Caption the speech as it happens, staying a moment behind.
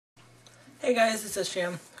Hey guys, it's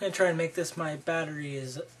Sham. I'm going to try and make this. My battery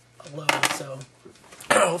is low, so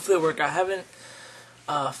hopefully it'll work. I haven't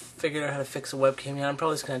figured out how to fix a webcam yet. I'm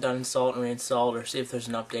probably just going to uninstall it and reinstall it or see if there's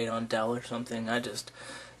an update on Dell or something.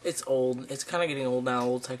 It's old. It's kind of getting old now.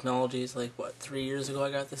 Old technology. It's like, what, 3 years ago I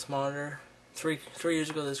got this monitor? Three years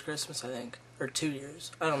ago this Christmas, I think. Or 2 years.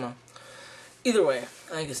 I don't know. Either way,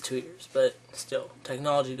 I think it's 2 years, but still,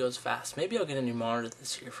 technology goes fast. Maybe I'll get a new monitor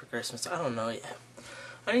this year for Christmas. I don't know yet.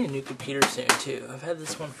 I need a new computer soon, too. I've had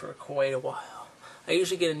this one for quite a while. I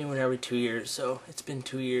usually get a new one every 2 years, so it's been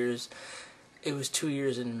 2 years. It was 2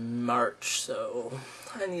 years in March, so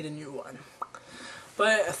I need a new one.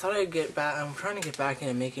 But I thought I'd get back. I'm trying to get back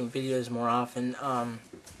into making videos more often. I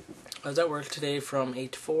was at work today from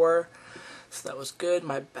 8 to 4, so that was good.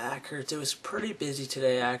 My back hurts. It was pretty busy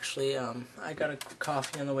today, actually. I got a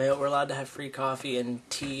coffee on the way out. We're allowed to have free coffee and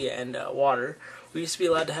tea and water. We used to be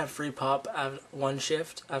allowed to have free pop after a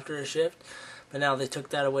shift, but now they took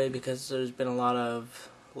that away because there's been a lot of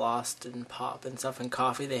lost in pop and stuff, and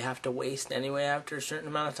coffee they have to waste anyway after a certain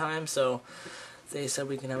amount of time, so they said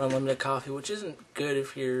we can have unlimited coffee, which isn't good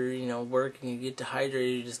if you're, working, you get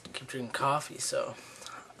dehydrated, you just keep drinking coffee. So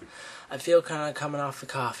I feel kind of coming off the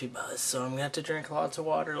coffee buzz, so I'm gonna have to drink lots of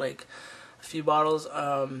water, like a few bottles.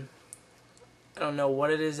 I don't know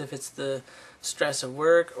what it is, if it's the stress of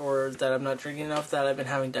work or that I'm not drinking enough, that I've been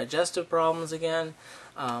having digestive problems again.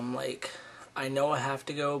 Like, I know I have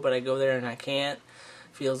to go, but I go there and I can't.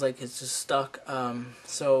 Feels like it's just stuck. And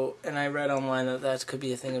I read online that could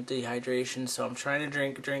be a thing of dehydration, so I'm trying to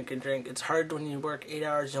drink. It's hard when you work 8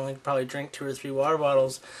 hours, you only probably drink 2 or 3 water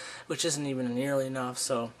bottles, which isn't even nearly enough,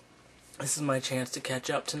 so this is my chance to catch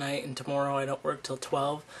up tonight, and tomorrow I don't work till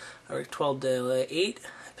 12. I work 12 to 8.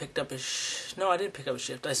 Picked up no, I didn't pick up a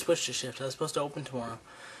shift. I switched a shift. I was supposed to open tomorrow,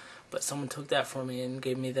 but someone took that for me and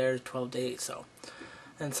gave me theirs 12 to 8. So,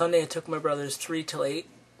 and Sunday I took my brother's 3 till 8,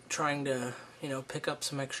 trying to pick up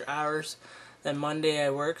some extra hours. Then Monday I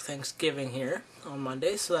work Thanksgiving here on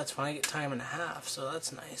Monday, so that's fine. I get time and a half, so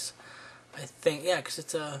that's nice. I think, yeah, because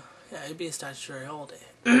it'd be a statutory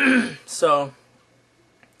holiday. So,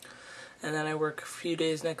 and then I work a few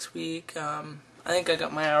days next week. I think I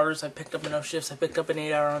got my hours. I picked up enough shifts. I picked up an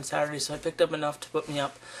 8-hour on Saturday, so I picked up enough to put me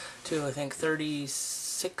up to, I think,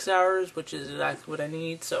 36 hours, which is exactly what I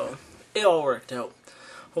need, so it all worked out.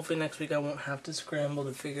 Hopefully next week I won't have to scramble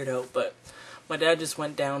to figure it out, but my dad just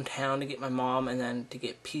went downtown to get my mom and then to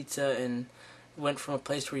get pizza, and went from a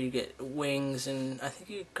place where you get wings and I think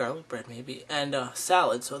you get garlic bread maybe, and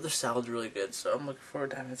salad, so their salad's really good, so I'm looking forward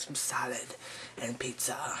to having some salad and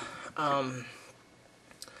pizza.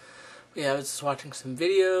 Yeah, I was just watching some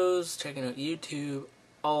videos, checking out YouTube,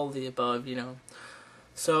 all the above,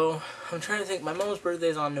 So, I'm trying to think. My mom's birthday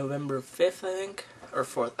is on November 5th, I think, or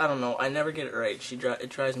 4th. I don't know. I never get it right. It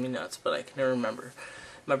drives me nuts, but I can never remember.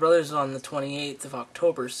 My brother's on the 28th of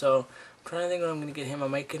October, so I'm trying to think what I'm going to get him. I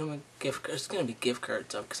might get him a gift card. It's going to be gift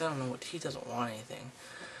cards up, because I don't know what, he doesn't want anything.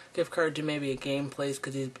 Gift card to maybe a game place,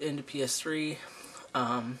 because he's into PS3.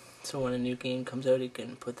 So when a new game comes out, he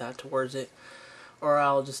can put that towards it. Or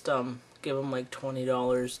I'll just give him like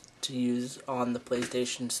 $20 to use on the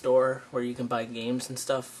PlayStation Store, where you can buy games and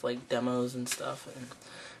stuff, like demos and stuff, and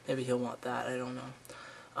maybe he'll want that, I don't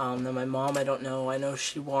know. Then my mom, I don't know. I know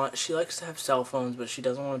she likes to have cell phones, but she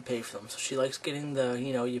doesn't want to pay for them. So she likes getting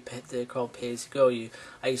they're called pay-as-you-go.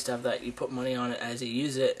 I used to have that. You put money on it as you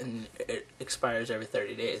use it, and it expires every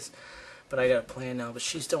 30 days. But I got a plan now, but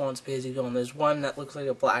she still wants pay-as-you-go, and there's one that looks like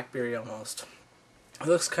a BlackBerry almost. It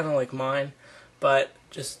looks kind of like mine, but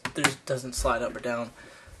just doesn't slide up or down.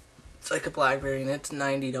 It's like a BlackBerry, and it's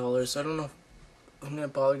 $90, so I don't know if I'm going to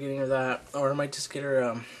bother getting her that, or I might just get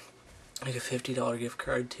her like a $50 gift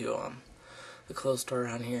card to the clothes store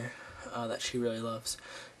around here that she really loves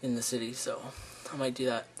in the city, so I might do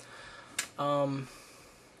that. I'm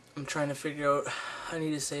trying to figure out, I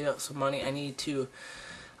need to save up some money.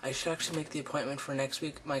 I should actually make the appointment for next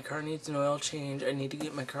week. My car needs an oil change. I need to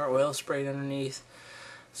get my car oil sprayed underneath.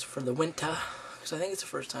 It's for the winter, because I think it's the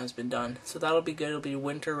first time it's been done. So that'll be good. It'll be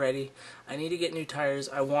winter ready. I need to get new tires.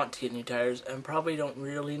 I want to get new tires, and probably don't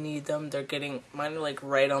really need them. Mine are like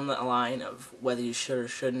right on the line of whether you should or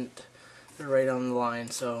shouldn't. They're right on the line,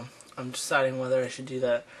 so I'm deciding whether I should do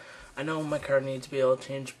that. I know my car needs to be oil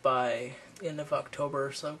changed by the end of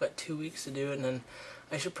October, so I've got 2 weeks to do it, and then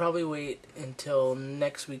I should probably wait until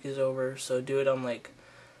next week is over, so do it on like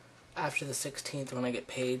after the 16th when I get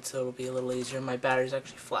paid, so it'll be a little easier. My battery's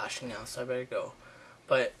actually flashing now, so I better go.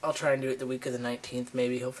 But I'll try and do it the week of the 19th,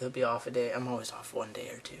 maybe. Hopefully I'll be off a day. I'm always off 1 day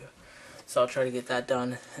or 2. So I'll try to get that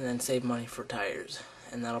done and then save money for tires.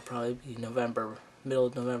 And that'll probably be November, middle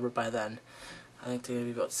of November by then. I think they're going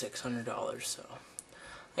to be about $600, so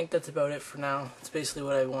I think that's about it for now. It's basically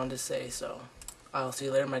what I wanted to say, so I'll see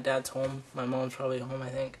you later. My dad's home, my mom's probably home, I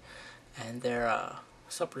think, and their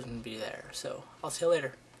supper's going to be there, so I'll see you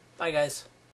later. Bye, guys.